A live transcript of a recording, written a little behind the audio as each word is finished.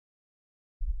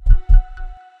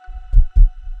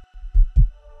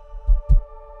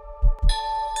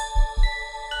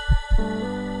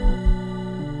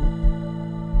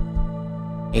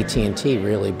AT&T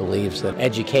really believes that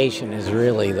education is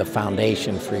really the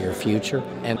foundation for your future,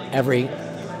 and every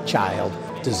child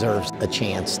deserves a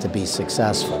chance to be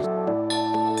successful.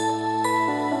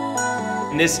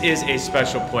 And this is a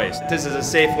special place. This is a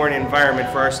safe learning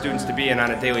environment for our students to be in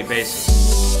on a daily basis.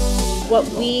 What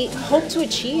we hope to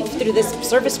achieve through this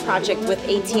service project with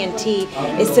AT&T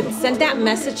is to send that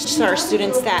message to our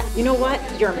students that, you know what,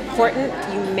 you're important,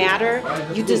 you matter,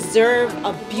 you deserve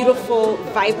a beautiful,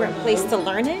 vibrant place to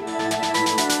learn in.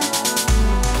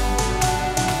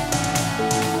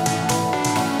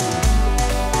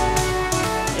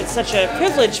 It's such a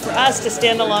privilege for us to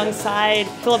stand alongside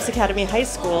Phillips Academy High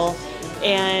School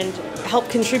and help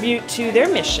contribute to their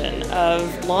mission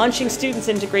of launching students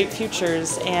into great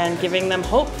futures and giving them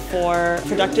hope for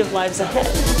productive lives ahead.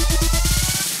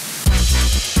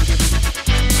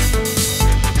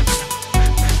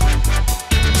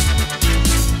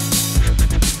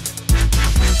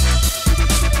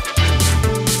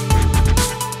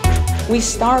 We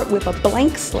start with a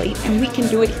blank slate and we can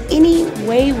do it any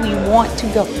way we want to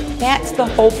go. That's the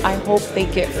hope I hope they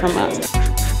get from us.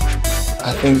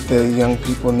 I think the young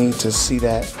people need to see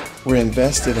that we're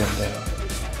invested in them,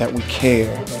 that we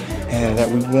care, and that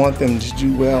we want them to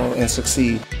do well and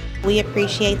succeed. We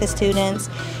appreciate the students.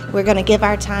 We're going to give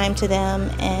our time to them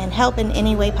and help in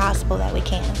any way possible that we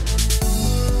can.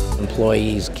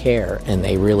 Employees care, and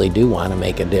they really do want to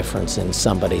make a difference in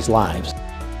somebody's lives.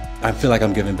 I feel like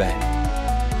I'm giving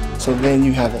back. So then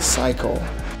you have a cycle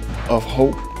of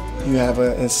hope. You have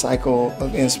a cycle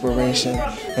of inspiration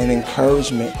and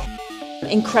encouragement.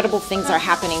 Incredible things are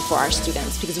happening for our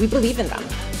students because we believe in them.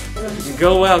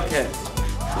 Go well, kids.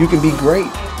 You can be great.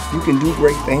 You can do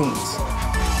great things.